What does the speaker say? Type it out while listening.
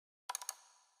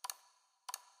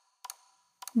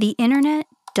The internet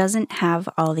doesn't have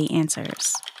all the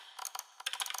answers.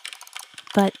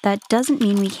 But that doesn't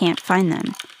mean we can't find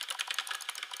them.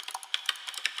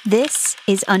 This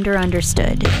is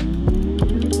Understood.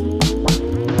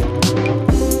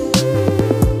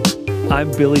 I'm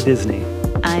Billy Disney.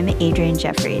 I'm Adrienne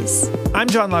Jeffries. I'm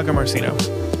John Lagomarsino.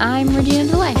 I'm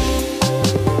Regina DeLay.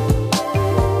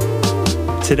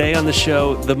 Today on the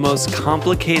show, the most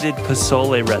complicated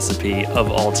pozole recipe of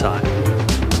all time.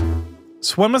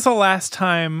 So when was the last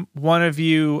time one of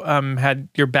you had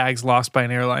your bags lost by an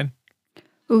airline?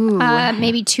 Ooh.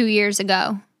 Maybe 2 years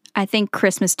ago. I think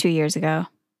Christmas 2 years ago.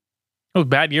 Oh,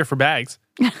 bad year for bags.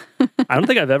 I don't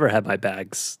think I've ever had my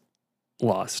bags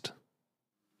lost.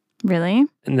 Really?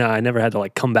 No, I never had to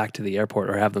come back to the airport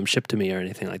or have them shipped to me or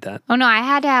anything like that. Oh no, I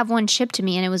had to have one shipped to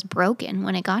me and it was broken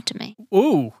when it got to me.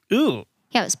 Ooh.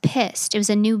 Yeah, I was pissed. It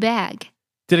was a new bag.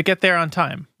 Did it get there on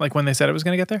time? Like when they said it was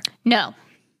going to get there? No.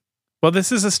 Well,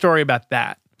 this is a story about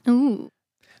that. Ooh.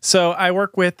 So I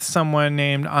work with someone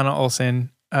named Anna Olsen.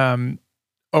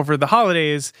 Over the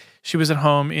holidays, she was at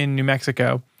home in New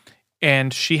Mexico,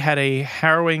 and she had a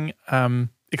harrowing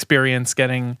experience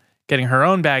getting her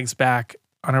own bags back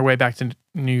on her way back to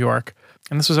New York.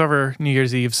 And this was over New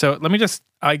Year's Eve. So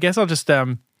I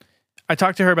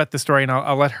talked to her about this story, and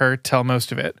I'll let her tell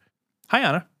most of it. Hi,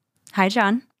 Anna. Hi,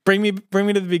 John. Bring me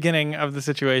to the beginning of the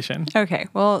situation. Okay.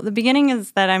 Well, the beginning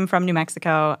is that I'm from New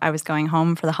Mexico. I was going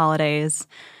home for the holidays,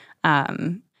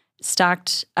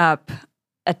 stocked up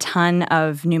a ton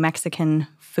of New Mexican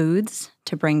foods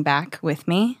to bring back with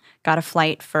me. Got a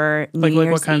flight for New Year's Eve.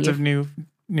 Like what kinds of New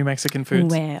Mexican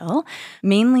foods? Well,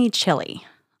 mainly chili.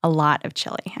 A lot of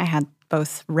chili. I had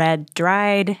both red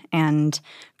dried and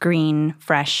green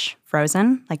fresh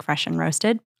frozen, like fresh and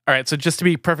roasted. All right, so just to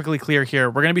be perfectly clear here,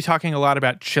 we're going to be talking a lot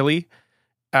about chili.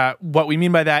 What we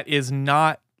mean by that is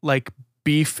not like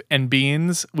beef and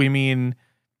beans. We mean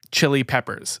chili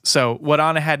peppers. So what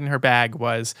Anna had in her bag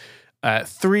was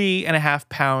 3.5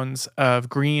 pounds of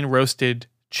green roasted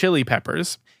chili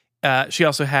peppers. She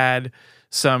also had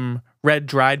some red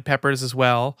dried peppers as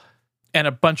well, and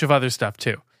a bunch of other stuff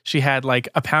too. She had like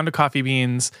a pound of coffee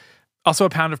beans, also a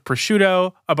pound of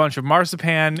prosciutto, a bunch of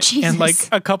marzipan, Jesus. and like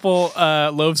a couple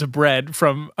loaves of bread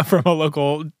from a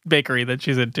local bakery that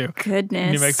she's into.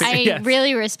 Goodness. New Mexico. I Yes.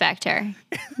 really respect her.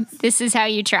 This is how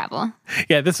you travel.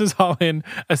 Yeah, this was all in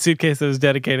a suitcase that was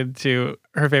dedicated to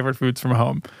her favorite foods from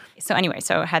home. So anyway,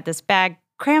 I had this bag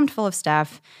crammed full of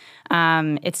stuff.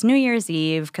 It's New Year's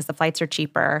Eve because the flights are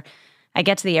cheaper. I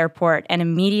get to the airport and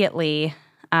immediately,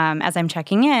 as I'm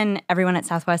checking in, everyone at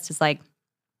Southwest is like,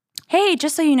 hey,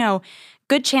 just so you know,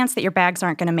 good chance that your bags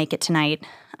aren't going to make it tonight.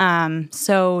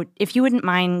 So if you wouldn't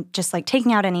mind just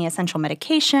taking out any essential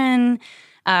medication,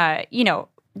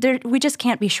 we just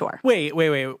can't be sure. Wait.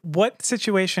 What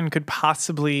situation could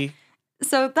possibly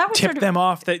So that was tip them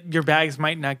off that your bags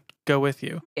might not go with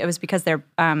you? It was because their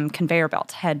conveyor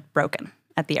belt had broken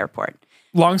at the airport.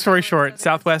 Long story short,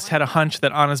 Southwest had a hunch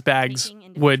that Anna's bags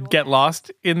would get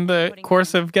lost in the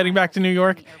course of getting back to New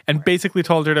York and basically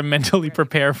told her to mentally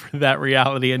prepare for that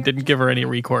reality and didn't give her any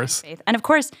recourse. And of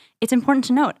course, it's important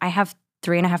to note, I have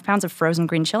 3.5 pounds of frozen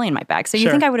green chili in my bag. So you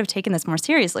Sure. think I would have taken this more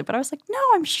seriously, but I was like, no,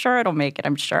 I'm sure it'll make it,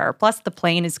 I'm sure. Plus the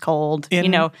plane is cold,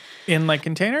 In like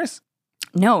containers?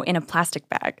 No, in a plastic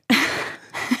bag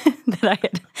that I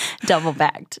had double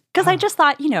bagged. Because I just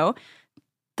thought,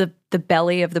 the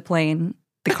belly of the plane,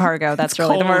 the cargo, that's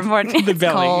really the more cold. important. The It's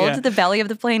belly, cold. yeah. The belly of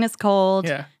the plane is cold.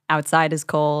 Yeah. Outside is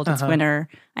cold. It's Uh-huh. winter.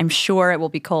 I'm sure it will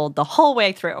be cold the whole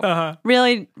way through. Uh-huh.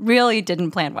 Really, really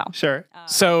didn't plan well. Sure.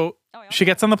 So she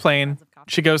gets on the plane.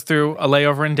 She goes through a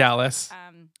layover in Dallas.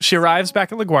 She arrives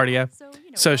back at LaGuardia.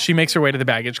 So she makes her way to the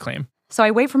baggage claim. So I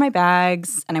wait for my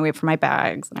bags, and I wait for my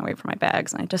bags, and I wait for my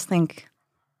bags, and I just think,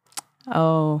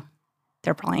 oh,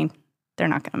 they're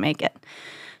not going to make it.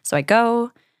 So I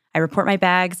go, I report my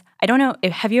bags. I don't know,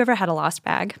 have you ever had a lost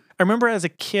bag? I remember as a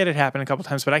kid it happened a couple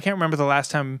times, but I can't remember the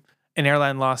last time an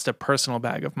airline lost a personal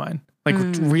bag of mine. Like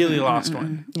really lost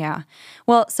one. Yeah.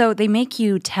 Well, so they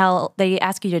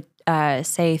ask you to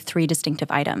say 3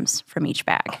 distinctive items from each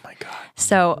bag. Oh my God.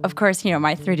 So, of course,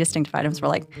 my 3 distinctive items were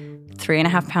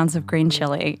 3.5 pounds of green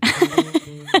chili,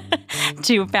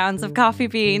 2 pounds of coffee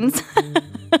beans,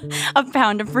 a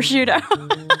pound of prosciutto.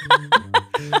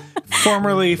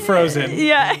 Formerly frozen.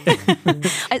 Yeah.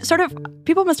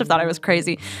 People must have thought I was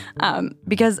crazy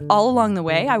because all along the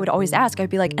way, I would always ask, I'd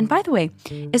be like, and by the way,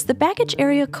 is the baggage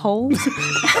area cold?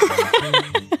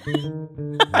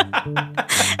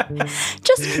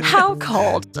 Just how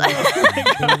cold?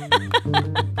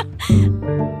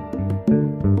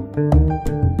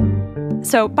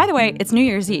 So, by the way, it's New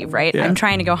Year's Eve, right? Yeah. I'm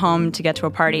trying to go home to get to a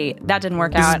party. That didn't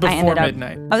work This is out. I before ended up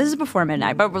midnight. Oh, this is before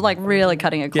midnight, but we're like really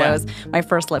cutting it close. My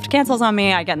first Lyft cancels on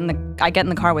me. I get in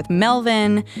the car with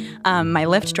Melvin, my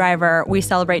Lyft driver. We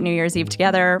celebrate New Year's Eve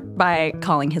together by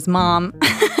calling his mom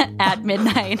at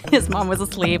midnight. His mom was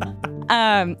asleep.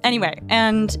 Anyway,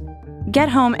 and get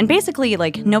home, and basically,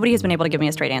 like, nobody has been able to give me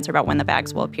a straight answer about when the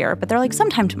bags will appear, but they're like,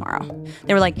 sometime tomorrow.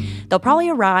 They were like, they'll probably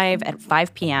arrive at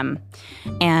 5 p.m.,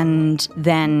 and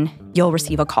then you'll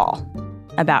receive a call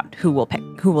about who will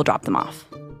drop them off.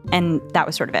 And that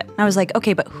was sort of it. I was like,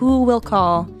 okay, but who will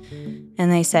call?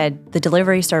 And they said, the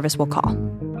delivery service will call.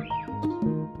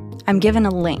 I'm given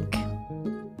a link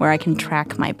where I can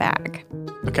track my bag.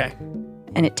 Okay.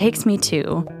 And it takes me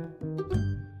to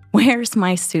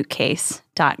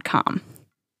where'smysuitcase.com.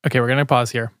 Okay, we're going to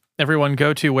pause here. Everyone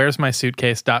go to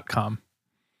where'smysuitcase.com.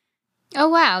 Oh,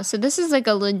 wow. So this is like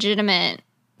a legitimate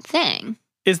thing.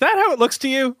 Is that how it looks to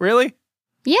you? Really?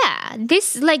 Yeah.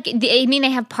 This, like, I mean,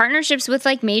 they have partnerships with,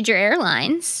 like, major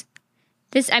airlines.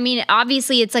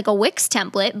 Obviously it's like a Wix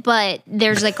template, but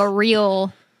there's like a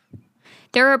real...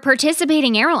 There are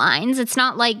participating airlines. It's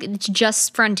not like it's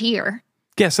just Frontier.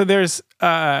 Yeah, so there's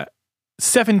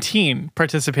 17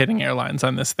 participating airlines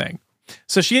on this thing.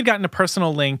 So she had gotten a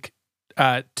personal link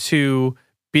to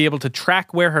be able to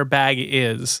track where her bag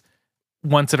is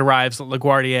once it arrives at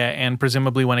LaGuardia and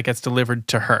presumably when it gets delivered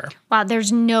to her. Wow,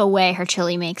 there's no way her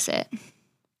chili makes it.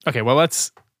 Okay, well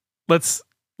let's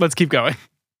keep going.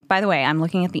 By the way, I'm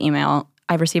looking at the email.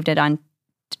 I received it on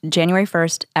January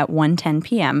 1st at 1:10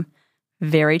 p.m.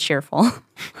 Very cheerful,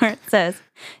 where it says,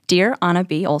 Dear Anna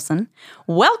B. Olson,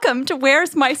 welcome to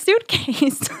Where's My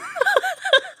Suitcase?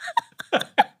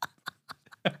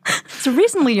 So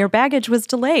recently your baggage was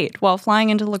delayed while flying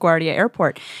into LaGuardia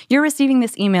Airport. You're receiving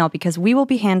this email because we will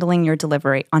be handling your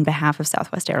delivery on behalf of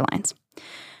Southwest Airlines.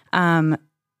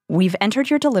 We've entered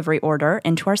your delivery order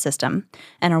into our system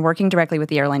and are working directly with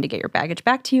the airline to get your baggage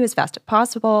back to you as fast as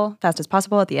possible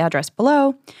at the address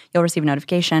below. You'll receive a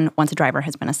notification once a driver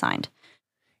has been assigned.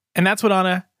 And that's what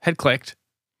Anna had clicked,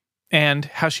 and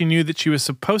how she knew that she was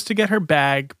supposed to get her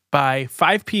bag by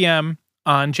 5 p.m.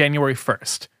 on January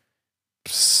 1st.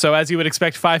 So as you would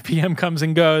expect, 5 p.m. comes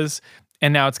and goes,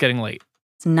 and now it's getting late.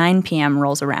 9 p.m.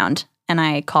 rolls around, and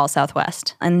I call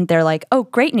Southwest, and they're like, oh,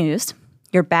 great news.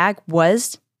 Your bag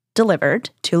was delivered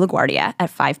to LaGuardia at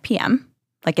 5 p.m.,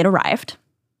 like it arrived,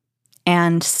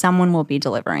 and someone will be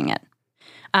delivering it.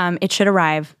 It should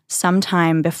arrive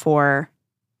sometime before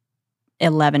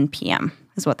 11 p.m.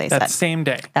 is what they said. That same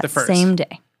day, That the first. same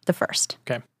day, the first.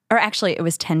 Okay. Or actually, it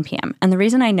was 10 p.m. And the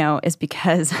reason I know is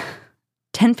because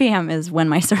 10 p.m. is when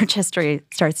my search history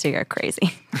starts to get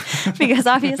crazy. Because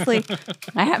obviously,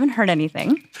 I haven't heard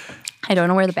anything. I don't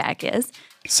know where the bag is.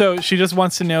 So she just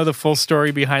wants to know the full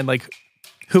story behind, like,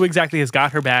 who exactly has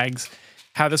got her bags,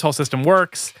 how this whole system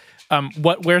works,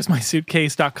 what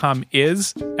where'smysuitcase.com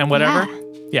is, and whatever.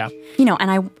 Yeah. You know,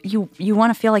 and you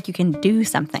want to feel like you can do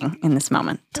something in this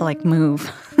moment to, like,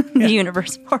 move the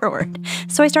universe forward.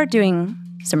 So I start doing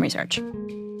some research.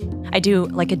 I do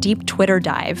like a deep Twitter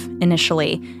dive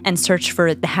initially and search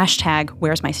for the hashtag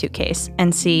Where's My Suitcase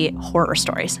and see horror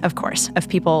stories, of course, of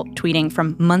people tweeting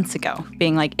from months ago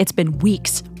being like, it's been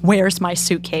weeks, where's my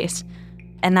suitcase?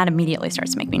 And that immediately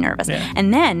starts to make me nervous. Yeah.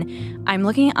 And then I'm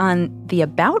looking on the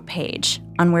About page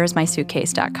on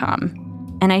where'smysuitcase.com,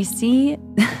 and I see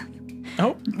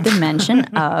the mention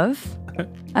of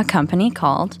a company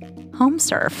called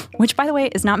HomeServe, which, by the way,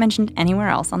 is not mentioned anywhere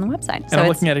else on the website. And I'm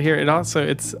looking at it here.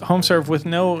 It's HomeServe with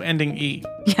no ending E.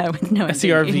 Yeah, with no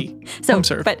SERV. So,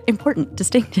 HomeServe. but important,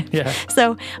 distinctive. Yeah.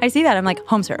 So I see that. I'm like,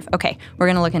 HomeServe. Okay, we're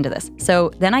going to look into this. So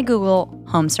then I Google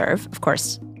HomeServe. Of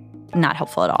course, not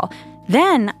helpful at all.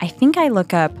 Then I think I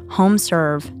look up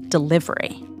HomeServe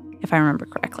delivery, if I remember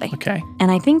correctly. Okay.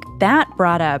 And I think that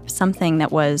brought up something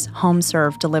that was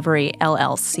HomeServe Delivery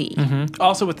LLC. Mm-hmm.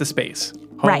 Also with the space.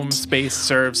 Home, Right. space,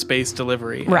 serve, space,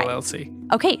 delivery, Right. LLC.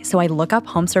 Okay, so I look up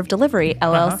HomeServe Delivery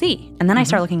LLC, and then I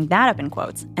start looking that up in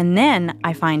quotes. And then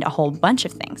I find a whole bunch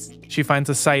of things. She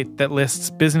finds a site that lists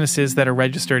businesses that are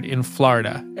registered in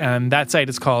Florida. And that site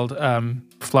is called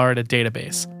Florida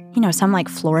Database. You know, some like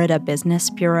Florida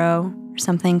Business Bureau or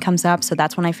something comes up. So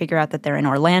that's when I figure out that they're in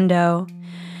Orlando.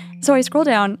 So I scroll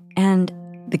down, and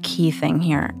the key thing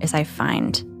here is I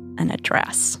find an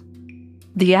address.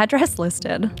 The address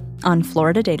listed on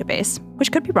Florida Database,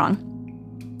 which could be wrong,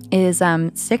 is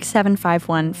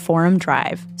 6751 Forum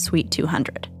Drive, Suite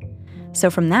 200. So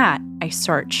from that, I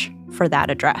search for that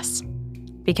address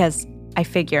because I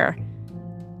figure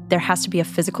there has to be a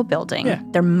physical building. Yeah.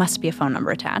 There must be a phone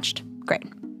number attached. Great.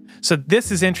 So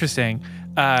this is interesting.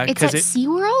 It's at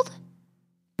SeaWorld?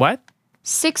 What?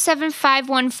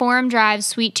 6751 Forum Drive,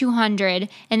 Suite 200.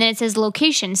 And then it says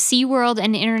location, SeaWorld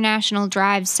and International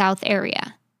Drive South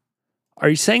area. Are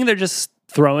you saying they're just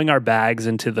throwing our bags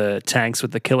into the tanks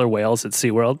with the killer whales at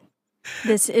SeaWorld?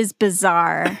 This is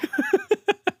bizarre.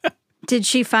 Did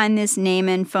she find this name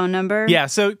and phone number? Yeah,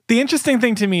 so the interesting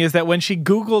thing to me is that when she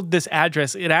Googled this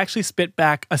address, it actually spit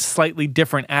back a slightly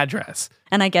different address.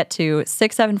 And I get to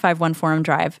 6751 Forum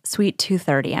Drive, Suite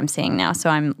 230, I'm seeing now, so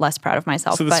I'm less proud of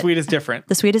myself. So the suite is different.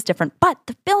 The suite is different, but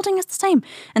the building is the same.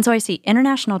 And so I see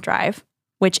International Drive,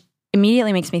 which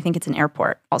immediately makes me think it's an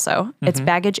airport also. It's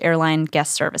Baggage Airline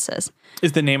Guest Services.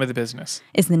 Is the name of the business.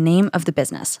 Is the name of the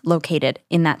business located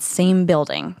in that same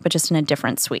building, but just in a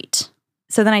different suite.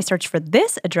 So then I searched for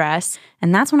this address,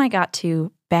 and that's when I got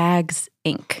to Bags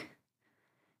Inc.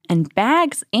 And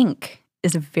Bags Inc.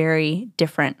 is a very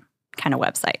different kind of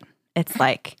website. It's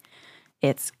like,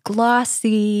 it's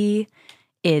glossy,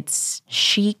 it's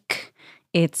chic,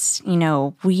 it's,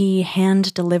 we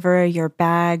hand deliver your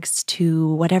bags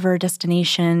to whatever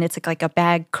destination. It's like a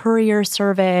bag courier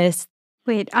service.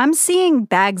 Wait, I'm seeing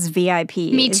Bags VIP.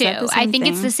 Me Is too. that the I same think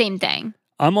it's thing? the same thing.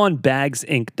 I'm on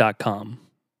bagsinc.com.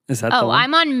 Is that the Oh, one?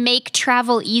 I'm on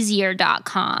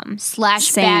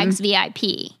maketraveleasier.com/bags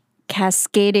VIP.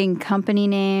 Cascading company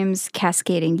names,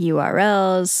 cascading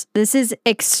URLs. This is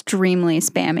extremely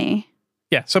spammy.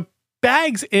 Yeah, so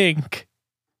Bags Inc.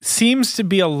 seems to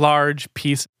be a large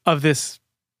piece of this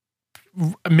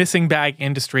missing bag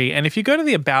industry. And if you go to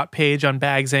the About page on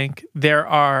Bags Inc., there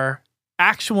are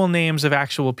actual names of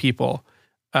actual people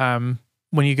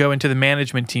when you go into the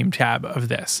management team tab of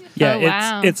this. Yeah, Oh,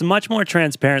 wow. it's much more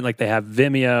transparent. Like they have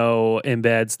Vimeo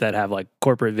embeds that have like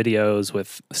corporate videos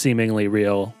with seemingly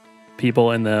real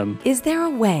people in them. Is there a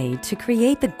way to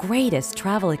create the greatest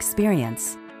travel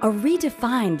experience? A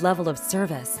redefined level of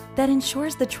service that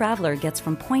ensures the traveler gets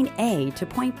from point A to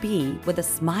point B with a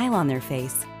smile on their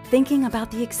face, thinking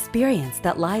about the experience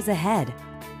that lies ahead.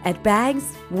 At Bags,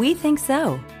 we think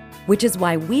so, which is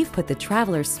why we've put the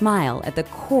traveler's smile at the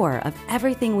core of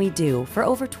everything we do for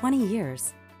over 20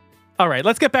 years. All right,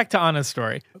 let's get back to Anna's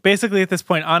story. Basically, at this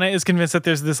point, Anna is convinced that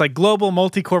there's this like global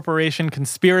multi-corporation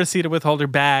conspiracy to withhold her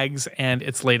bags, and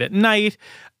it's late at night,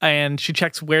 and she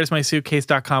checks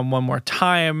where'smysuitcase.com one more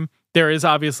time. There is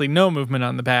obviously no movement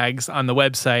on the bags on the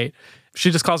website. She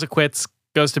just calls it quits,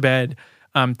 goes to bed.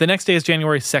 The next day is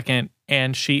January 2nd,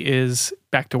 and she is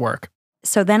back to work.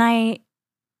 So then I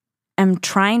am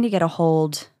trying to get a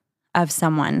hold of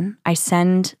someone. I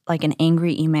send like an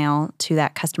angry email to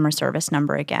that customer service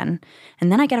number again. And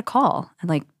then I get a call at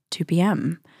like 2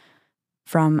 p.m.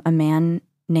 from a man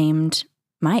named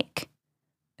Mike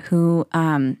who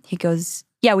he goes,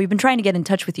 "Yeah, we've been trying to get in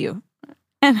touch with you."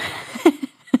 And,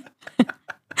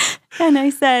 and I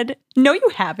said, "No, you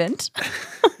haven't.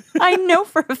 I know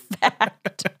for a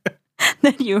fact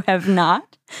that you have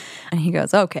not." And he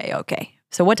goes, Okay.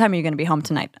 So what time are you going to be home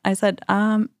tonight? I said,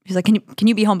 he's like, can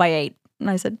you be home by 8? And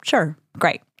I said, sure.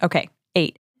 Great. Okay.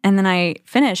 8. And then I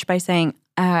finished by saying,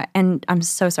 and I'm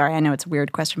so sorry. I know it's a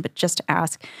weird question, but just to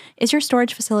ask, is your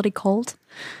storage facility cold?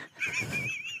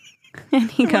 And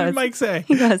he What did goes, Mike say?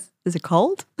 he goes, is it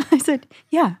cold? I said,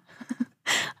 yeah,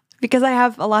 because I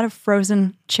have a lot of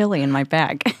frozen chili in my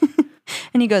bag.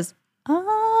 And he goes,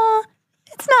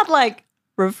 it's not like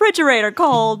refrigerator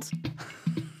cold,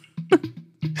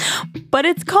 but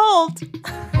it's cold.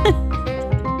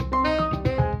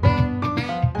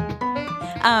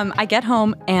 I get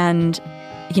home and,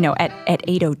 at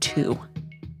 8:02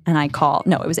 and I call.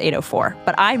 No, it was 8:04,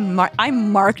 but I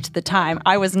marked the time.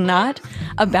 I was not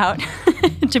about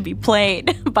to be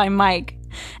played by Mike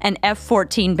and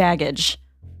F14 Baggage,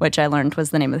 which I learned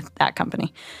was the name of that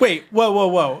company. Wait,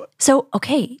 whoa. So,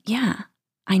 okay, yeah,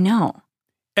 I know.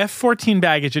 F14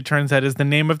 Baggage, it turns out, is the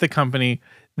name of the company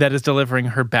that is delivering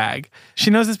her bag. She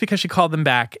knows this because she called them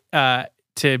back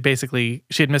to basically,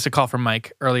 she had missed a call from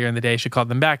Mike earlier in the day. She called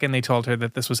them back and they told her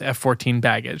that this was F14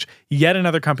 Baggage, yet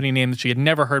another company name that she had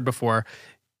never heard before,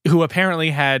 who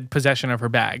apparently had possession of her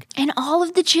bag. And all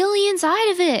of the chili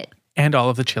inside of it. And all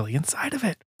of the chili inside of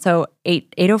it. So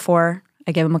 8:04,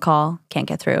 I give them a call, can't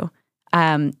get through.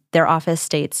 Their office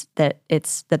states that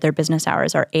their business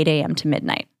hours are 8 a.m. to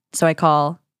midnight. So I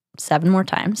call 7 more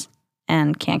times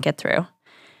and can't get through.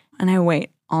 And I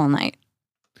wait all night.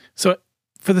 So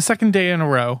for the second day in a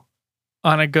row,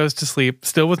 Anna goes to sleep,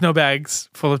 still with no bags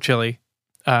full of chili.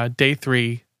 Day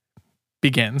 3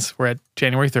 begins. We're at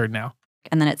January 3rd now.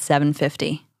 And then at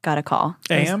 7:50, got a call.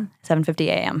 AM? 7:50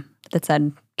 a.m. that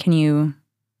said, "Can you?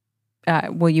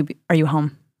 Are you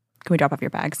home? Can we drop off your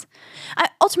bags?"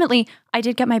 Ultimately, I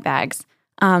did get my bags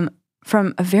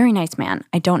from a very nice man.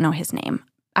 I don't know his name.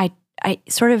 I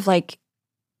sort of like,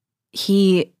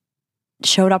 he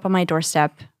showed up on my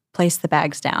doorstep, placed the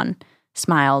bags down,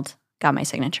 smiled, got my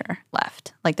signature,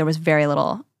 left. Like there was very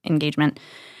little engagement.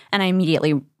 And I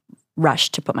immediately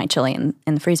rushed to put my chili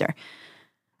in the freezer.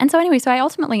 And so anyway,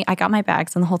 I got my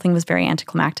bags and the whole thing was very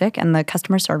anticlimactic. And the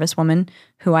customer service woman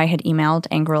who I had emailed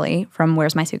angrily from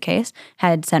Where's My Suitcase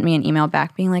had sent me an email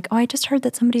back being like, oh, I just heard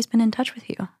that somebody's been in touch with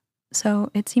you.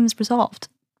 So it seems resolved.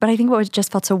 But I think what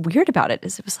just felt so weird about it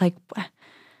is it was like,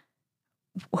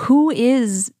 who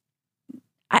is,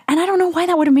 and I don't know why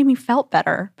that would have made me felt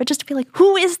better, but just to be like,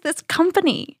 who is this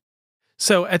company?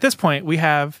 So at this point, we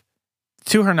have,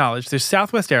 to her knowledge, there's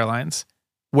Southwest Airlines,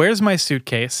 Where's My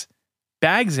Suitcase,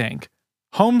 Bags Inc.,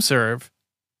 HomeServe,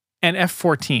 and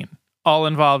F14, all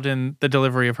involved in the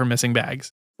delivery of her missing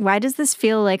bags. Why does this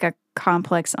feel like a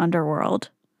complex underworld?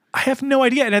 I have no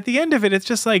idea. And at the end of it, it's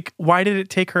just like, why did it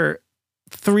take her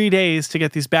 3 days to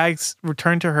get these bags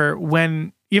returned to her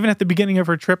when, even at the beginning of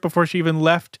her trip, before she even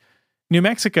left New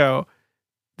Mexico,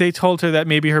 they told her that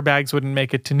maybe her bags wouldn't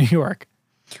make it to New York?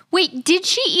 Wait, did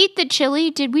she eat the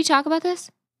chili? Did we talk about this?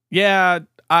 Yeah,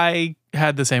 I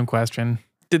had the same question.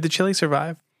 Did the chili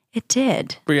survive? It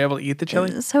did. Were you able to eat the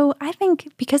chili? So I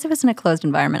think because it was in a closed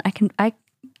environment, I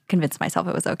convinced myself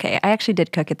it was okay. I actually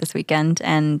did cook it this weekend,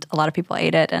 and a lot of people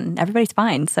ate it, and everybody's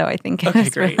fine. So I think it was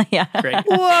great. really, yeah. Great.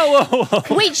 Whoa.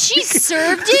 Wait, she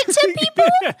served it to people?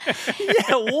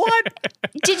 Yeah, what?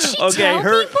 Did she Okay,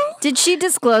 tell people? Did she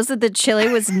disclose that the chili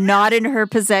was not in her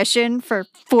possession for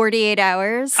 48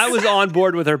 hours? I was on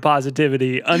board with her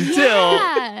positivity until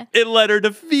Yeah. it led her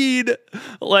to feed,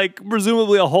 like,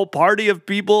 presumably a whole party of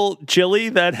people chili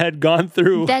that had gone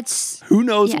through That's who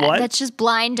knows what. That's just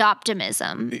blind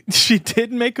optimism. She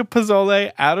did make a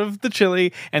pozole out of the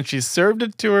chili and she served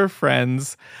it to her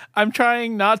friends. I'm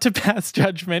trying not to pass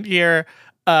judgment here.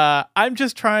 I'm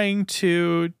just trying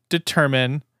to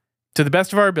determine, to the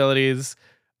best of our abilities,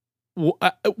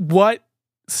 what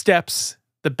steps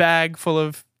the bag full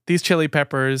of these chili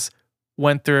peppers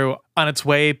went through on its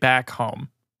way back home.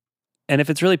 And if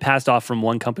it's really passed off from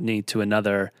one company to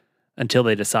another until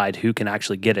they decide who can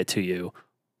actually get it to you,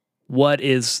 what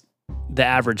is the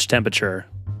average temperature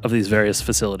of these various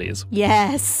facilities?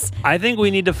 Yes. I think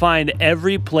we need to find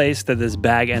every place that this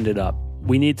bag ended up.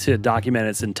 We need to document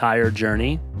its entire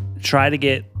journey, try to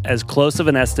get as close of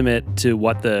an estimate to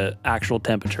what the actual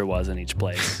temperature was in each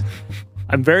place.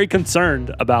 I'm very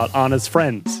concerned about Anna's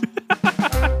friends.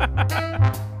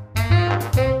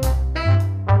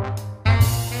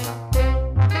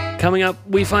 Coming up,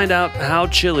 we find out how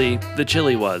chilly the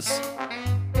chili was.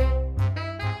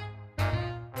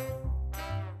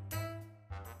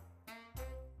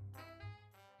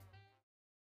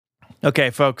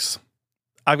 Okay, folks,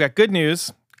 I've got good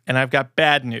news and I've got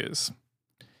bad news.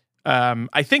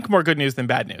 I think more good news than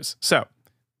bad news. So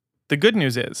the good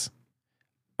news is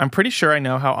I'm pretty sure I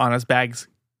know how Anna's bags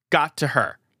got to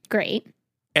her. Great.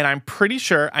 And I'm pretty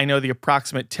sure I know the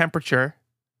approximate temperature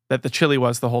that the chili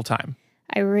was the whole time.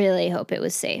 I really hope it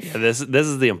was safe. Yeah, this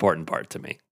is the important part to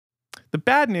me. The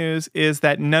bad news is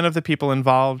that none of the people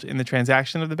involved in the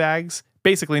transaction of the bags,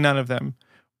 basically none of them,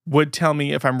 would tell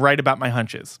me if I'm right about my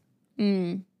hunches.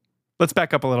 Let's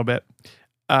back up a little bit.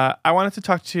 I wanted to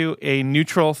talk to a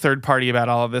neutral third party about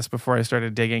all of this before I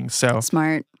started digging. So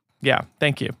Smart. yeah,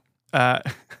 thank you.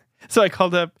 So I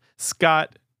called up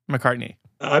Scott McCartney.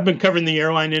 I've been covering the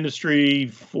airline industry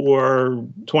for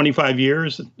 25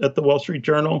 years at the Wall Street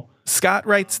Journal. Scott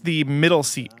writes the middle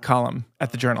seat column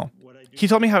at the Journal. He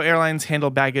told me how airlines handle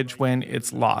baggage when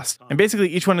it's lost. And basically,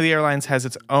 each one of the airlines has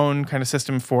its own kind of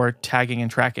system for tagging and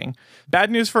tracking.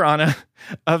 Bad news for Anna.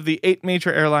 Of the 8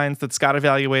 major airlines that Scott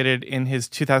evaluated in his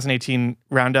 2018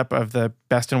 roundup of the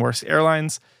best and worst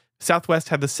airlines, Southwest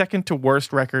had the second to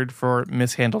worst record for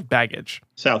mishandled baggage.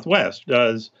 Southwest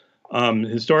does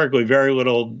historically very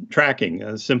little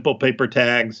tracking, simple paper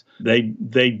tags.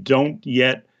 They don't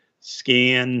yet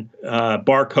scan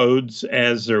barcodes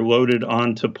as they're loaded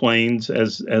onto planes,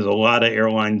 as a lot of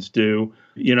airlines do.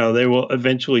 You know, they will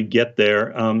eventually get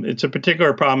there. It's a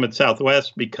particular problem at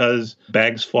Southwest because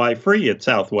bags fly free at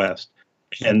Southwest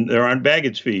and there aren't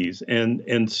baggage fees.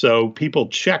 And so people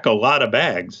check a lot of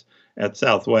bags at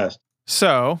Southwest.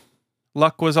 So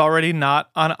luck was already not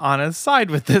on Anna's side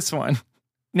with this one.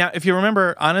 Now, if you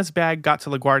remember, Anna's bag got to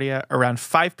LaGuardia around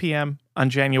 5 p.m. on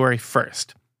January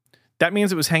 1st. That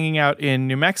means it was hanging out in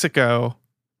New Mexico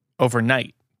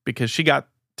overnight because she got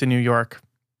to New York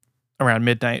around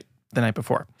midnight the night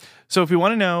before. So if we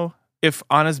want to know if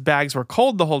Anna's bags were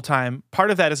cold the whole time,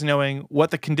 part of that is knowing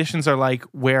what the conditions are like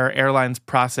where airlines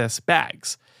process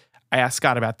bags. I asked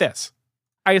Scott about this.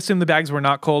 I assume the bags were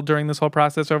not cold during this whole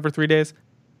process over 3 days?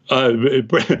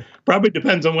 It probably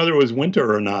depends on whether it was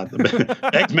winter or not. The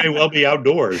bags may well be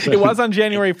outdoors. It was on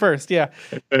January 1st, yeah.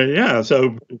 Yeah,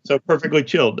 so perfectly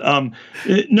chilled.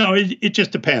 No, it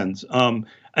just depends.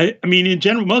 I mean, in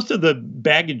general, most of the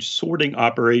baggage sorting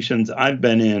operations I've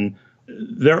been in,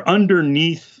 they're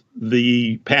underneath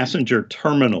the passenger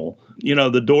terminal. You know,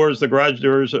 the garage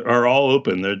doors are all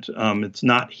open. It's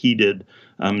not heated.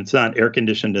 It's not air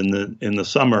conditioned in the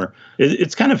summer.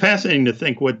 It's kind of fascinating to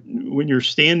think when you're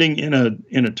standing in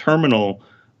a terminal,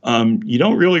 you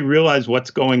don't really realize what's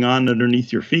going on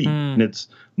underneath your feet, and it's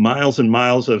miles and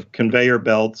miles of conveyor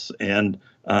belts and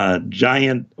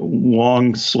giant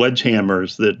long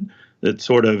sledgehammers that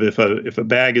sort of if a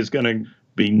bag is going to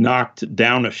be knocked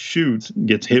down a chute,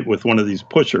 gets hit with one of these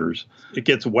pushers, it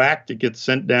gets whacked, it gets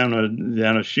sent down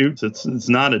a chute. It's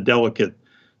not a delicate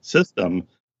system.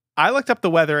 I looked up the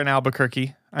weather in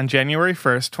Albuquerque on January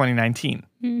 1st, 2019.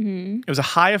 Mm-hmm. It was a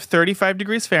high of 35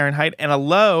 degrees Fahrenheit and a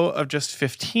low of just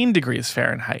 15 degrees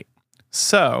Fahrenheit.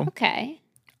 So, Okay.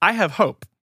 I have hope.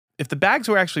 If the bags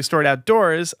were actually stored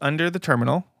outdoors under the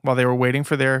terminal while they were waiting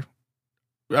for their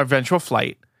eventual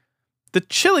flight, the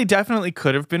chili definitely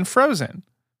could have been frozen.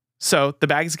 So, the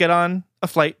bags get on a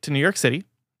flight to New York City,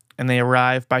 and they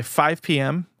arrive by 5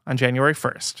 p.m. on January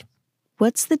 1st.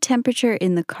 What's the temperature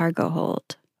in the cargo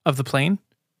hold? Of the plane?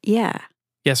 Yeah.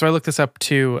 Yeah, so I looked this up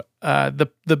too.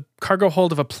 The cargo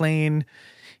hold of a plane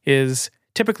is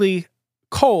typically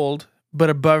cold,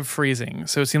 but above freezing.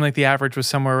 So it seemed like the average was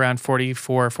somewhere around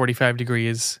 44, 45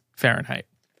 degrees Fahrenheit.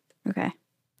 Okay.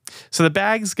 So the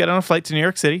bags get on a flight to New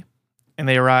York City, and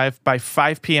they arrive by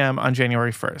 5 p.m. on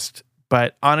January 1st.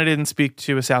 But Anna didn't speak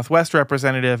to a Southwest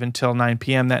representative until 9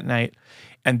 p.m. that night,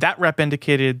 and that rep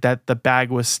indicated that the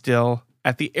bag was still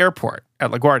at the airport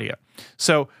at LaGuardia.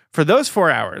 So for those 4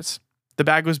 hours, the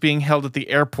bag was being held at the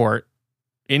airport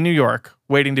in New York,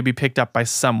 waiting to be picked up by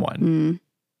someone.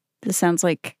 This sounds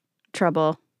like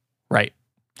trouble. Right.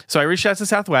 So I reached out to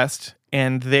Southwest,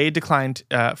 and they declined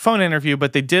a phone interview,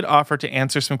 but they did offer to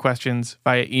answer some questions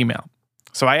via email.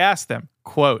 So I asked them,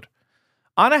 quote,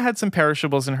 Anna had some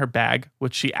perishables in her bag,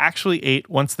 which she actually ate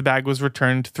once the bag was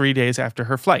returned 3 days after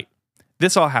her flight.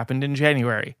 This all happened in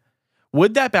January.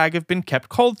 Would that bag have been kept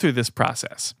cold through this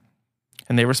process?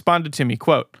 And they responded to me,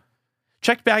 quote,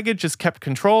 checked baggage is kept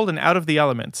controlled and out of the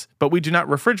elements, but we do not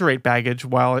refrigerate baggage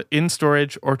while in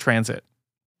storage or transit.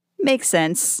 Makes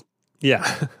sense.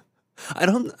 Yeah. I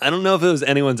don't know if it was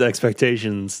anyone's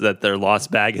expectations that their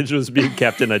lost baggage was being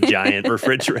kept in a giant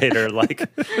refrigerator like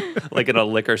in a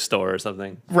liquor store or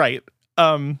something. Right.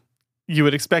 You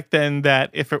would expect then that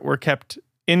if it were kept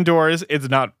indoors, it's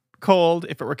not cold.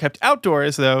 If it were kept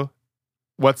outdoors, though,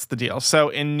 what's the deal? So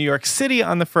in New York City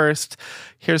on the 1st,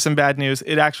 here's some bad news.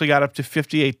 It actually got up to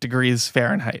 58 degrees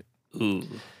Fahrenheit. Ooh.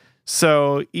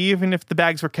 So even if the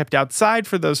bags were kept outside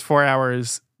for those 4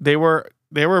 hours, they were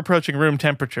approaching room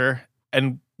temperature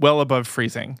and well above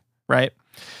freezing, right?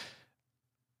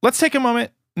 Let's take a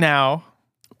moment now.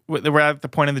 We're at the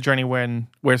point in the journey when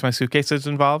Where's My Suitcase is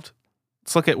involved.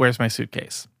 Let's look at Where's My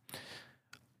Suitcase.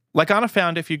 Like Anna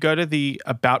found, if you go to the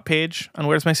About page on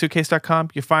where'smysuitcase.com,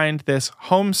 you find this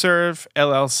HomeServe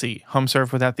LLC,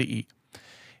 HomeServe without the E.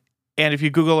 And if you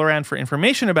Google around for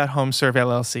information about HomeServe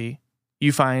LLC,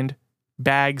 you find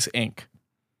Bags Inc.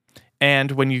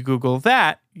 And when you Google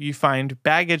that, you find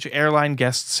Baggage Airline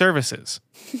Guest Services.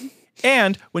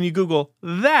 And when you Google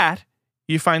that,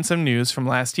 you find some news from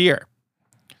last year.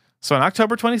 So on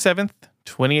October 27th,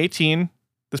 2018,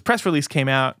 this press release came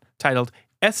out titled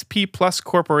SP Plus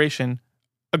Corporation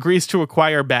agrees to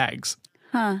acquire bags.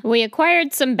 Huh. We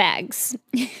acquired some bags.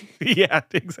 Yeah,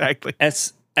 exactly.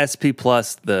 SP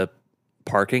Plus, the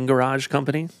parking garage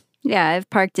company? Yeah, I've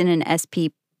parked in an SP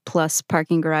Plus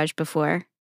parking garage before.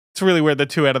 It's really weird that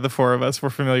 2 out of the 4 of us were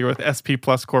familiar with SP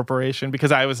Plus Corporation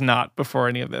because I was not before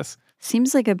any of this.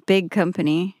 Seems like a big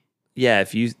company. Yeah,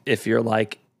 if you're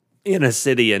like in a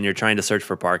city and you're trying to search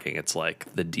for parking, it's like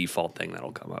the default thing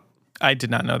that'll come up. I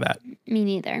did not know that. Me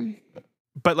neither.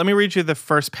 But let me read you the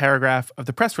first paragraph of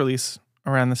the press release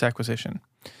around this acquisition.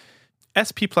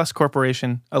 SP Plus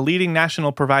Corporation, a leading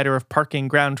national provider of parking,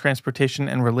 ground transportation,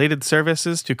 and related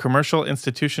services to commercial,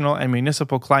 institutional, and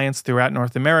municipal clients throughout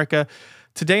North America,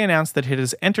 today announced that it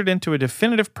has entered into a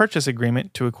definitive purchase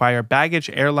agreement to acquire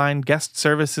Baggage Airline Guest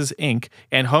Services, Inc.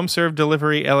 and HomeServe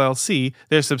Delivery, LLC,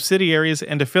 their subsidiaries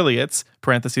and affiliates,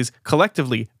 parentheses,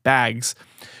 collectively, Bags,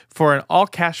 for an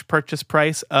all-cash purchase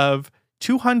price of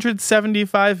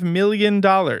 $275 million.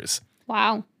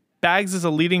 Wow. Bags is a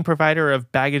leading provider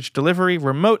of baggage delivery,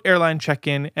 remote airline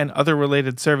check-in, and other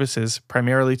related services,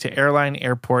 primarily to airline,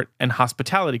 airport, and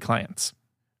hospitality clients.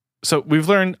 So we've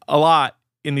learned a lot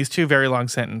in these two very long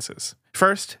sentences.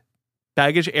 First,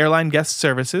 Baggage Airline Guest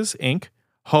Services, Inc.,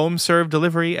 Home Serve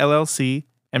Delivery, LLC,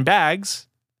 and Bags,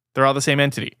 they're all the same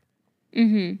entity.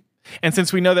 Mm-hmm. And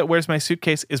since we know that Where's My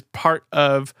Suitcase is part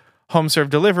of Home Serve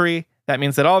Delivery, that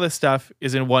means that all this stuff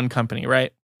is in one company,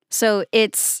 right? So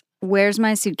it's Where's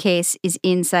My Suitcase is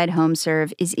inside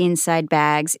HomeServe, is inside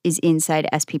Bags, is inside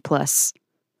SP Plus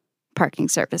parking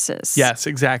services. Yes,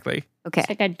 exactly. Okay. It's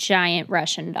like a giant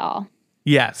Russian doll.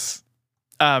 Yes.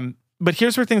 But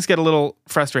here's where things get a little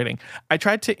frustrating. I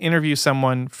tried to interview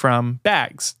someone from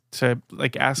Bags to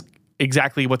ask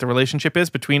exactly what the relationship is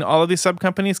between all of these sub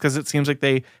companies, because it seems like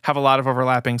they have a lot of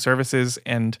overlapping services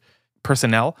and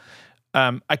personnel.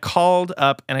 I called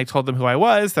up and I told them who I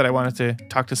was, that I wanted to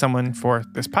talk to someone for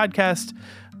this podcast.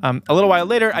 A little while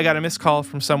later, I got a missed call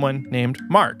from someone named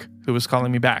Mark, who was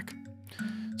calling me back.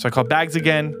 So I called Bags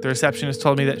again. The receptionist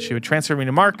told me that she would transfer me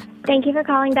to Mark. Thank you for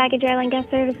calling Baggage Airline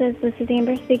Guest Services. This is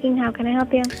Amber speaking. How can I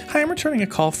help you? Hi, I'm returning a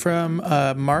call from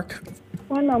Mark.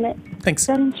 One moment. Thanks.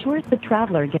 That ensures the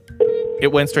traveler gets...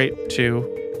 It went straight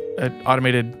to an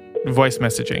automated voice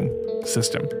messaging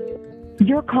system.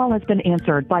 Your call has been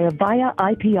answered by a VIA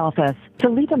IP office. To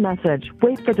leave a message,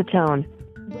 wait for the tone.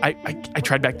 I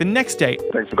tried back the next day.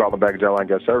 Thanks for calling Baggage Airline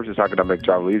Guest Services. How can I make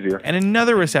travel easier? And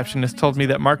another receptionist told me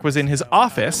that Mark was in his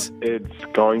office. It's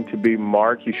going to be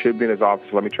Mark. He should be in his office.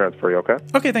 Let me transfer you, okay?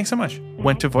 Okay, thanks so much.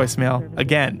 Went to voicemail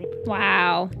again.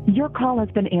 Wow. Your call has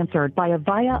been answered by a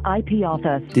VIA IP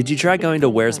office. Did you try going to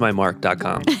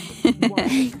where'smymark.com?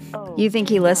 You think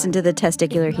he listened to the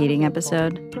testicular heating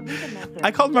episode?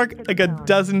 I called Mark like a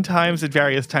dozen times at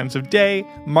various times of day.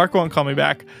 Mark won't call me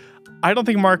back. I don't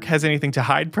think Mark has anything to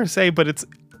hide per se, but it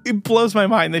blows my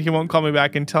mind that he won't call me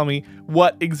back and tell me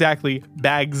what exactly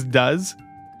Bags does.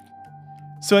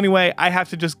 So anyway, I have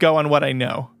to just go on what I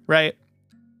know, right?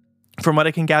 From what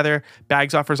I can gather,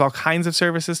 Bags offers all kinds of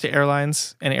services to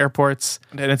airlines and airports.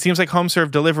 And it seems like Home Serve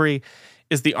Delivery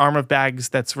is the arm of Bags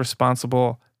that's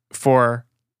responsible for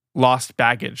lost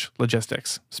baggage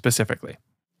logistics specifically.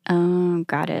 Oh,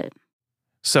 got it.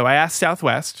 So I asked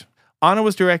Southwest. Anna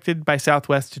was directed by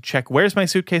Southwest to check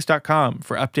where'smysuitcase.com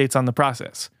for updates on the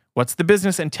process. What's the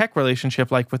business and tech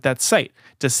relationship like with that site?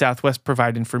 Does Southwest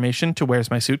provide information to Where's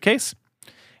My Suitcase?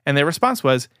 And their response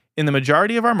was, in the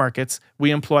majority of our markets, we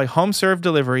employ Home Serve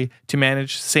Delivery to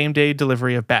manage same-day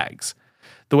delivery of bags.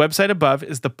 The website above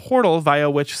is the portal via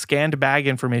which scanned bag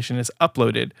information is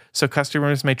uploaded so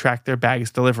customers may track their bag's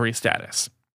delivery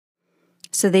status.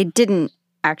 So they didn't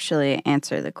actually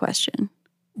answer the question.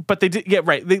 But they did, yeah,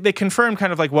 right. They confirmed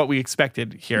kind of like what we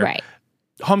expected here. Right.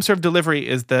 Home Serve Delivery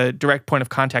is the direct point of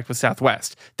contact with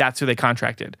Southwest. That's who they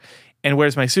contracted. And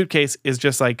Where's My Suitcase is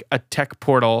just like a tech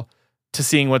portal to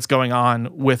seeing what's going on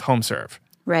with Home Serve.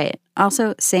 Right.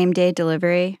 Also, same day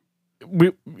delivery.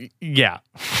 Yeah.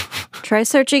 Try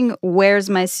searching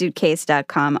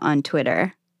where'smysuitcase.com on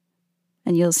Twitter,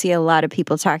 and you'll see a lot of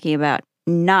people talking about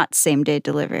not same day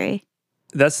delivery.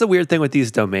 That's the weird thing with these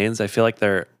domains. I feel like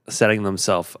they're setting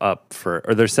themselves up or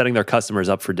they're setting their customers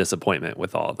up for disappointment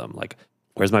with all of them. Like,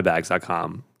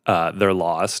 where'smybags.com? They're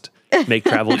lost.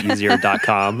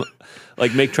 MakeTravelEasier.com.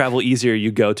 Like, Make Travel Easier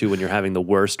you go to when you're having the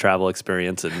worst travel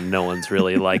experience and no one's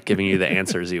really like giving you the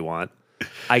answers you want.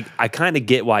 I kind of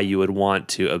get why you would want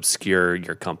to obscure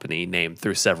your company name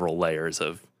through several layers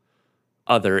of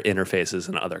other interfaces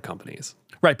and other companies.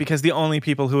 Right, because the only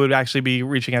people who would actually be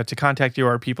reaching out to contact you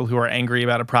are people who are angry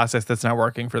about a process that's not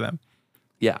working for them.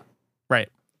 Yeah. Right.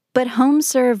 But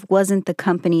HomeServe wasn't the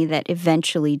company that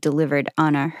eventually delivered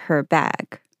Anna her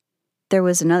bag. There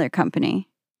was another company.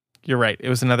 You're right. It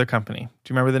was another company.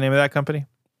 Do you remember the name of that company?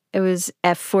 It was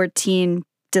F14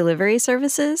 Delivery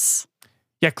Services.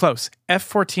 Yeah, close.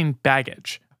 F14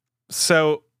 Baggage.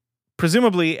 So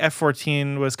presumably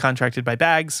F14 was contracted by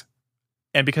Bags.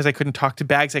 And because I couldn't talk to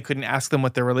Bags, I couldn't ask them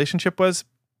what their relationship was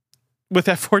with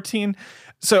F14.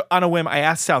 So on a whim, I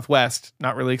asked Southwest,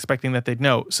 not really expecting that they'd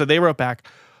know. So they wrote back,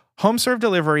 Home Serve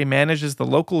Delivery manages the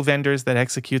local vendors that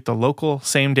execute the local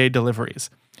same-day deliveries.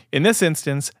 In this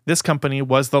instance, this company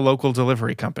was the local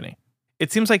delivery company.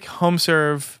 It seems like Home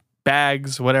Serve,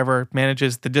 Bags, whatever,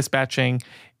 manages the dispatching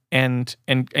and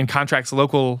contracts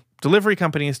local delivery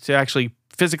companies to actually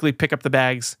physically pick up the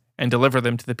bags and deliver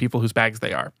them to the people whose bags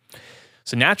they are.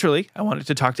 So naturally, I wanted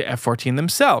to talk to F14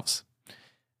 themselves.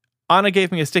 Anna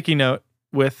gave me a sticky note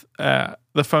with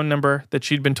the phone number that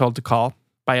she'd been told to call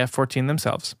by F14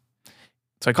 themselves.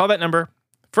 So I called that number.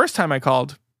 First time I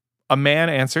called, a man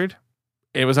answered.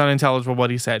 It was unintelligible what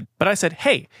he said. But I said,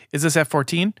 hey, is this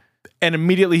F14? And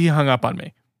immediately he hung up on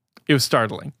me. It was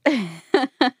startling.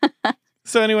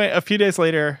 So anyway, a few days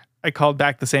later, I called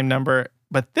back the same number.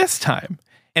 But this time,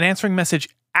 An answering message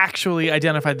actually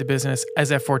identified the business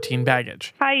as F14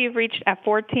 Baggage. Hi, you've reached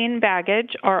F14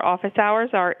 Baggage. Our office hours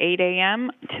are 8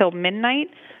 a.m. till midnight.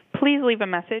 Please leave a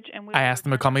message. And I asked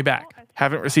them to call me back.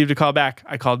 Haven't received a call back.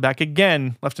 I called back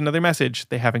again, left another message.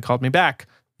 They haven't called me back.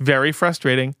 Very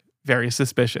frustrating, very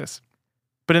suspicious.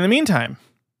 But in the meantime,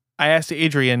 I asked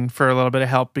Adrienne for a little bit of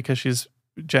help because she's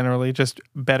generally just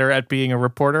better at being a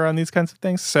reporter on these kinds of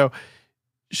things. So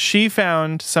she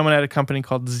found someone at a company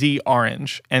called Z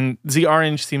Orange, and Z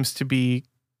Orange seems to be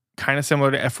kind of similar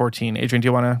to F14. Adrienne, do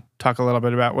you want to talk a little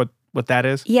bit about what that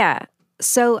is? Yeah.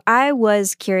 So I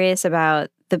was curious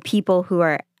about the people who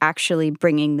are actually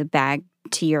bringing the bag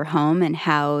to your home and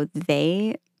how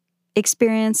they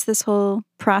experience this whole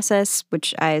process,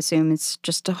 which I assume is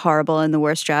just a horrible and the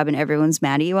worst job and everyone's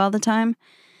mad at you all the time.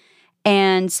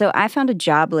 And so I found a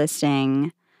job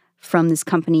listing from this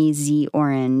company, Z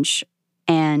Orange,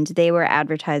 and they were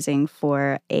advertising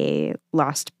for a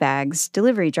lost bags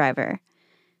delivery driver.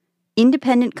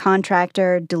 Independent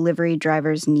contractor delivery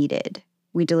drivers needed.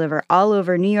 We deliver all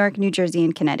over New York, New Jersey,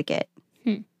 and Connecticut.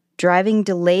 Driving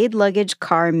delayed luggage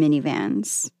car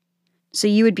minivans. So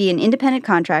you would be an independent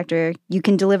contractor. You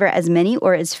can deliver as many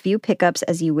or as few pickups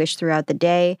as you wish throughout the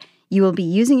day. You will be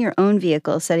using your own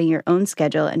vehicle, setting your own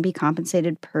schedule, and be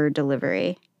compensated per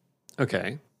delivery.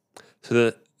 Okay.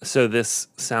 So this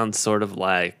sounds sort of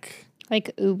like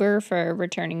Uber for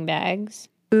returning bags.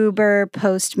 Uber,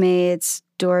 Postmates,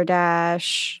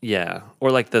 DoorDash. Yeah. Or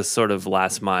like the sort of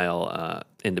last mile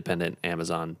independent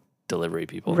Amazon delivery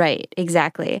people. Right,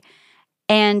 exactly.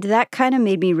 And that kind of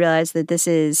made me realize that this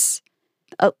is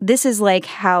like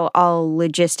how all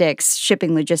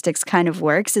shipping logistics kind of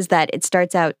works, is that it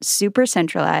starts out super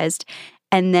centralized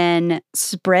and then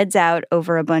spreads out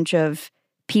over a bunch of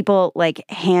people like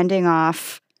handing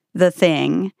off the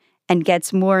thing and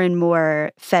gets more and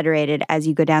more federated as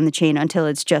you go down the chain until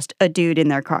it's just a dude in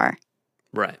their car.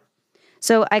 Right.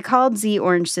 So I called Z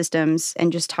Orange Systems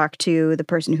and just talked to the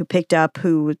person who picked up,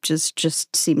 who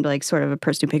just seemed like sort of a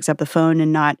person who picks up the phone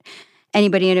and not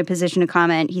anybody in a position to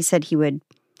comment. He said he would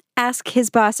ask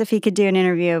his boss if he could do an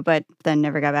interview, but then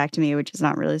never got back to me, which is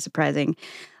not really surprising.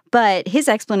 But his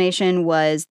explanation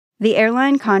was the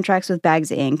airline contracts with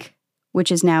Bags Inc.,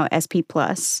 which is now SP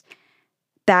Plus.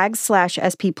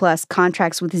 Bags/SP Plus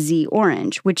contracts with Z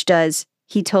Orange, which does,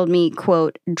 he told me,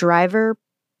 quote, driver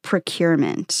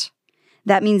procurement.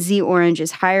 That means Z Orange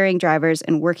is hiring drivers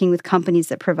and working with companies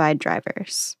that provide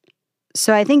drivers.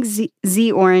 So I think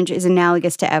Z Orange is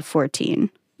analogous to F14.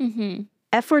 Mm-hmm.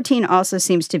 F14 also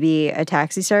seems to be a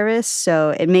taxi service,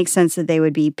 so it makes sense that they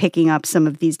would be picking up some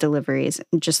of these deliveries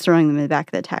and just throwing them in the back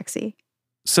of the taxi.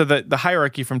 So the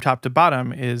hierarchy from top to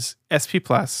bottom is SP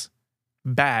Plus,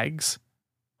 Bags,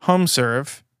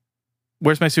 HomeServe.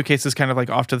 Where's My Suitcase is kind of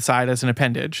like off to the side as an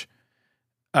appendage.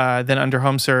 Then under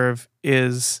HomeServe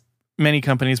is many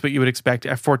companies, but you would expect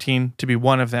F14 to be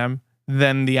one of them.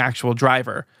 Then the actual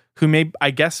driver, who may,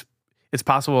 I guess it's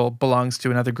possible, belongs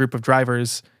to another group of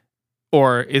drivers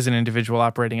or is an individual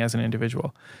operating as an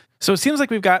individual. So it seems like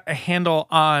we've got a handle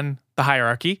on the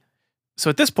hierarchy.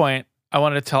 So at this point, I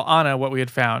wanted to tell Anna what we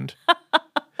had found.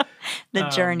 The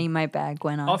journey my bag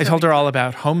went on. I told her all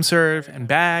about HomeServe and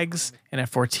Bags and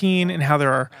F14 and how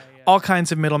there are all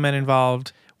kinds of middlemen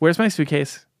involved. Where's My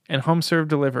Suitcase and HomeServe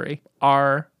Delivery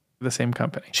are the same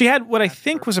company. She had what I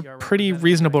think was a pretty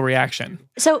reasonable reaction.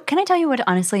 So can I tell you what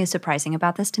honestly is surprising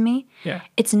about this to me? Yeah.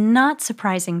 It's not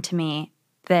surprising to me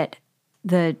that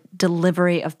the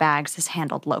delivery of bags is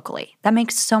handled locally. That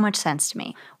makes so much sense to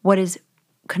me. What is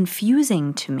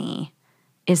confusing to me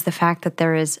is the fact that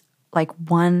there is like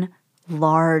one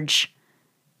large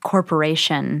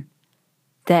corporation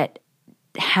that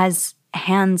has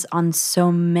hands on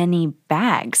so many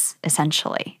bags,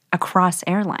 essentially, across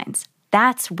airlines.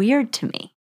 That's weird to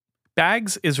me.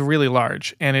 Bags is really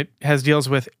large, and it has deals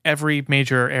with every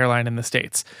major airline in the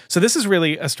States. So this is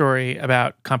really a story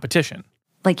about competition.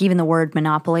 Like even the word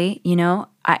monopoly, you know,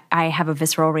 I have a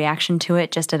visceral reaction to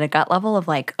it just at a gut level of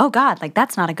like, oh God, like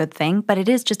that's not a good thing. But it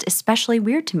is just especially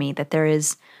weird to me that there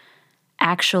is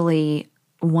actually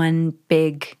one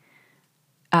big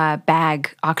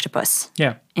bag octopus.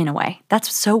 Yeah. In a way.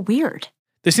 That's so weird.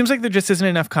 There seems like there just isn't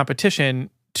enough competition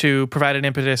to provide an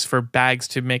impetus for Bags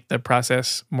to make the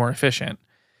process more efficient.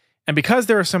 And because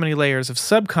there are so many layers of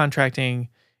subcontracting,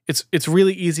 it's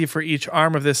really easy for each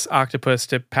arm of this octopus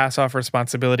to pass off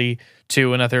responsibility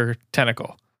to another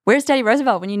tentacle. Where's Teddy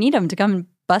Roosevelt when you need him to come and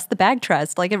bust the bag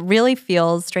trust? Like, it really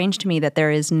feels strange to me that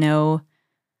there's no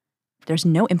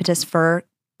impetus for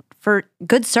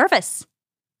good service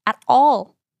at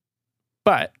all.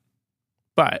 But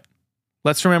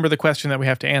let's remember the question that we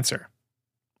have to answer.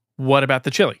 What about the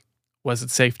chili? Was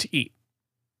it safe to eat?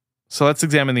 So let's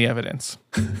examine the evidence.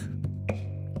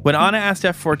 When Anna asked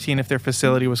F14 if their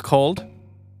facility was cold,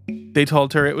 they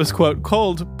told her it was, quote,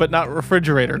 cold, but not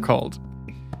refrigerator cold.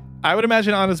 I would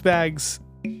imagine Anna's bags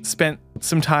spent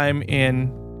some time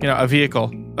in, a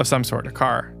vehicle of some sort, a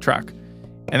car, truck.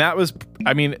 And that was,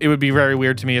 it would be very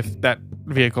weird to me if that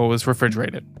vehicle was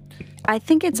refrigerated. I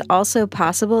think it's also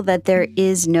possible that there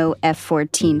is no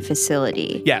F14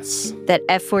 facility. Yes. That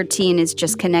F14 is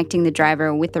just connecting the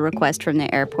driver with the request from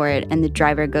the airport, and the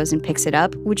driver goes and picks it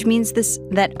up, which means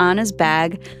that Anna's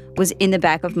bag was in the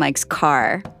back of Mike's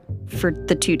car for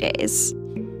the 2 days.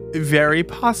 Very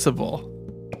possible.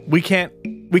 We can't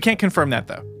confirm that,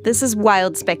 though. This is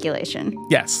wild speculation.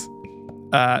 Yes.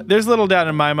 There's little doubt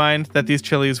in my mind that these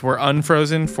chilies were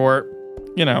unfrozen for,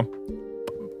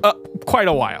 quite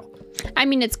a while.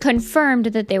 It's confirmed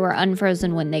that they were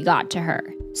unfrozen when they got to her.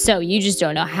 So you just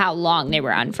don't know how long they were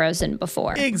unfrozen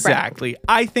before. Exactly.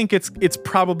 Right. I think it's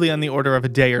probably on the order of a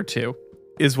day or two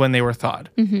is when they were thawed.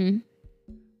 Mm-hmm.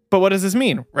 But what does this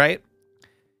mean, right?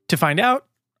 To find out,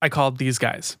 I called these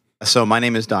guys. So my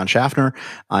name is Don Schaffner.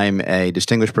 I'm a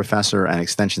distinguished professor and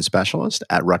extension specialist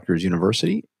at Rutgers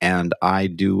University, and I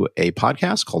do a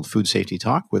podcast called Food Safety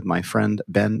Talk with my friend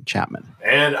Ben Chapman.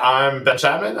 And I'm Ben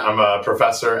Chapman. I'm a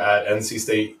professor at NC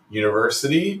State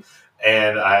University,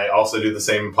 and I also do the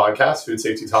same podcast, Food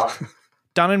Safety Talk.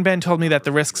 Don and Ben told me that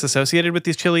the risks associated with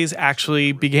these chilies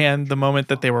actually began the moment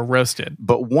that they were roasted.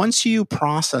 But once you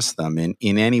process them in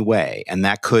any way, and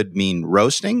that could mean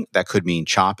roasting, that could mean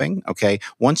chopping, okay?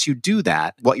 Once you do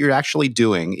that, what you're actually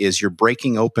doing is you're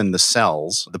breaking open the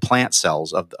cells, the plant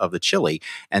cells of the chili,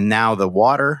 and now the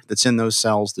water that's in those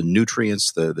cells, the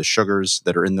nutrients, the sugars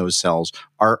that are in those cells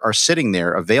are sitting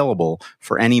there available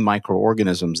for any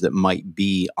microorganisms that might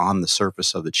be on the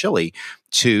surface of the chili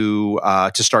to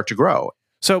start to grow.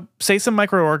 So say some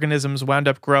microorganisms wound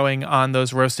up growing on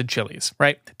those roasted chilies,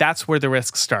 right? That's where the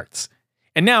risk starts.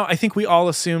 And now I think we all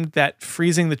assumed that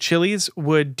freezing the chilies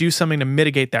would do something to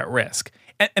mitigate that risk.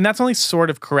 And that's only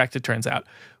sort of correct, it turns out.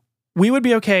 We would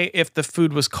be okay if the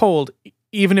food was cold,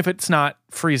 even if it's not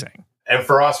freezing. And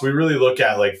for us, we really look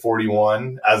at like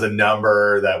 41 as a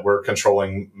number that we're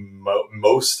controlling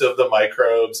most of the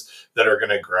microbes that are going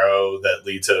to grow that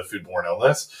lead to foodborne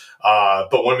illness.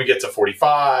 But when we get to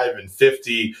 45 and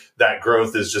 50, that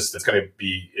growth is it's going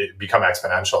to become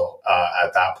exponential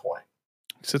at that point.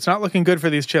 So it's not looking good for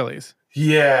these chilies.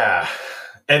 Yeah.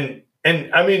 And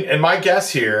my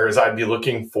guess here is I'd be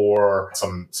looking for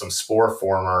some spore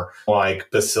former like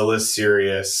Bacillus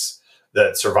cereus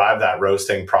that survived that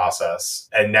roasting process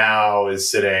and now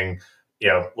is sitting,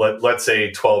 let's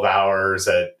say 12 hours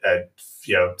at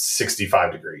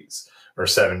 65 degrees or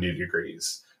 70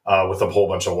 degrees with a whole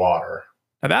bunch of water.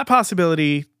 Now that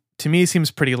possibility to me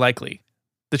seems pretty likely.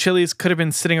 The chilies could have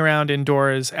been sitting around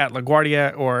indoors at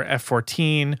LaGuardia or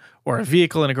F14 or a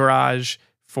vehicle in a garage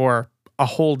for a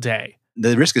whole day.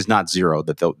 The risk is not zero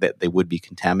that they would be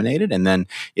contaminated. And then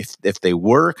if they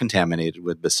were contaminated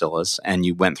with bacillus and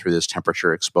you went through this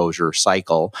temperature exposure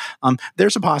cycle,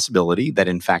 there's a possibility that,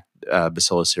 in fact,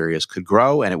 Bacillus cereus could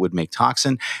grow and it would make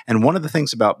toxin. And one of the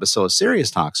things about Bacillus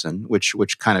cereus toxin, which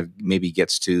kind of maybe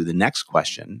gets to the next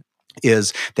question,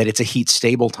 is that it's a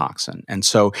heat-stable toxin. And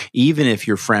so even if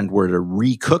your friend were to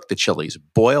recook the chilies,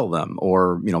 boil them,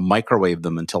 or microwave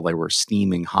them until they were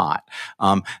steaming hot,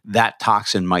 that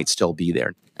toxin might still be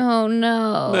there. Oh,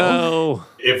 no. No.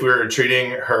 If we were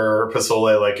treating her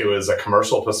pozole like it was a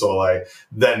commercial pozole,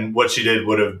 then what she did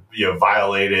would have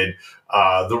violated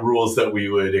the rules that we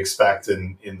would expect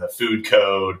in the food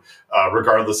code,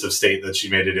 regardless of state that she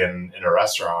made it in a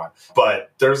restaurant.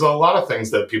 But there's a lot of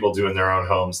things that people do in their own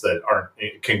homes that aren't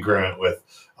congruent with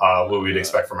what we'd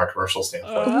expect from a commercial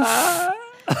standpoint.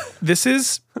 This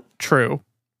is true.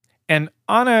 And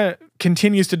Anna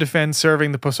continues to defend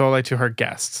serving the pozole to her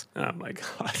guests. Oh, my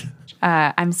God.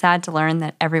 I'm sad to learn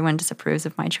that everyone disapproves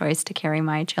of my choice to carry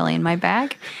my chili in my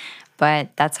bag, but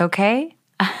that's okay.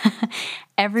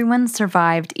 Everyone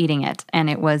survived eating it, and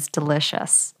it was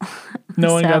delicious.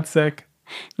 No one got sick?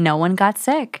 No one got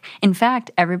sick. In fact,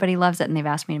 everybody loves it, and they've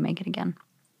asked me to make it again.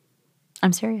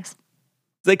 I'm serious.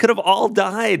 They could have all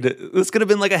died. This could have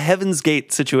been like a Heaven's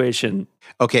Gate situation.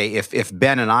 Okay, if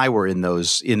Ben and I were in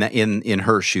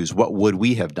her shoes, what would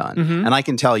we have done? Mm-hmm. And I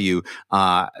can tell you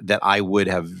that I would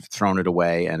have thrown it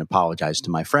away and apologized to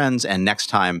my friends. And next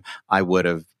time, I would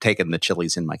have taken the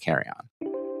chilies in my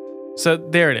carry-on. So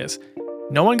there it is.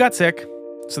 No one got sick,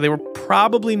 so there were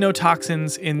probably no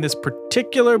toxins in this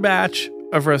particular batch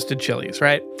of roasted chilies,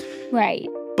 right? Right.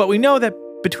 But we know that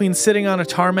between sitting on a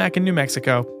tarmac in New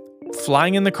Mexico,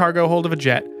 flying in the cargo hold of a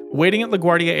jet, Waiting at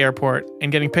LaGuardia Airport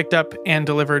and getting picked up and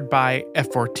delivered by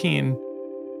F-14,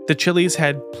 the chilies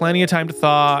had plenty of time to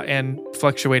thaw and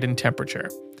fluctuate in temperature,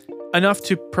 enough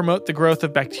to promote the growth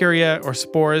of bacteria or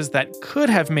spores that could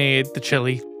have made the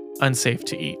chili unsafe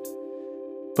to eat.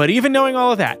 But even knowing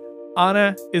all of that,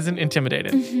 Anna isn't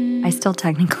intimidated. I still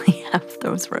technically have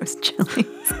those roast chilies.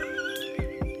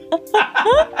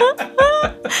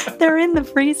 They're in the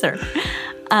freezer.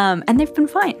 And they've been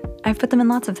fine. I've put them in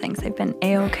lots of things. They've been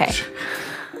A-okay.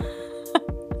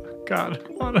 God.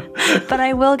 But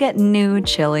I will get new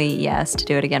chili, yes, to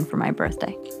do it again for my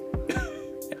birthday.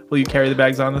 Will you carry the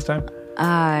bags on this time?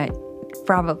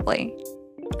 Probably.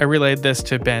 I relayed this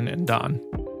to Ben and Dawn.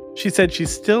 She said she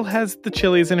still has the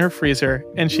chilies in her freezer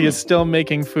and she is still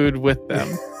making food with them.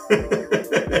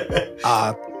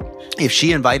 If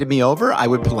she invited me over, I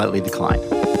would politely decline.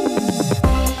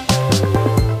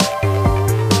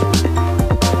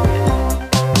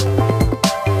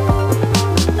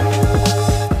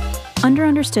 Under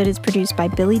Understood is produced by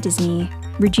Billy Disney,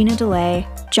 Regina DeLay,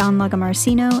 John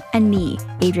Lagomarsino, and me,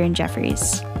 Adrian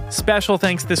Jeffries. Special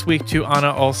thanks this week to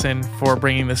Anna Olson for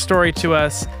bringing this story to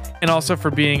us and also for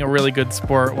being a really good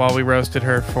sport while we roasted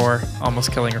her for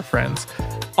almost killing her friends.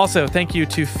 Also, thank you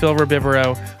to Phil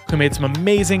Rabivero, who made some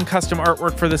amazing custom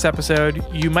artwork for this episode.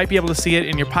 You might be able to see it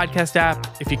in your podcast app.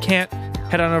 If you can't,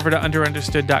 head on over to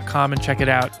underunderstood.com and check it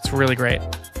out. It's really great.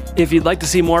 If you'd like to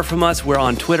see more from us, we're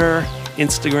on Twitter,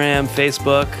 Instagram,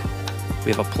 Facebook.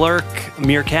 We have a Plurk, a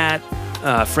Meerkat,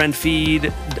 a Friend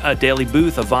Feed, a Daily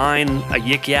Booth, a Vine, a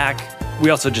Yik Yak. We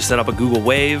also just set up a Google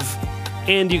Wave.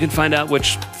 And you can find out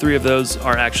which 3 of those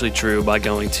are actually true by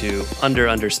going to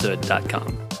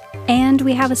underunderstood.com. And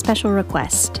we have a special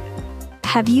request.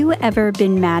 Have you ever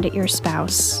been mad at your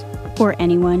spouse or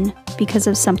anyone because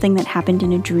of something that happened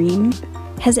in a dream?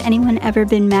 Has anyone ever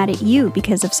been mad at you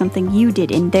because of something you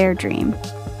did in their dream?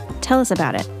 Tell us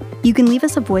about it. You can leave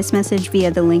us a voice message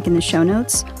via the link in the show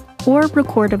notes or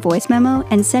record a voice memo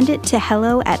and send it to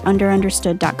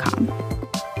hello@underunderstood.com.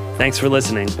 Thanks for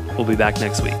listening. We'll be back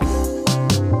next week.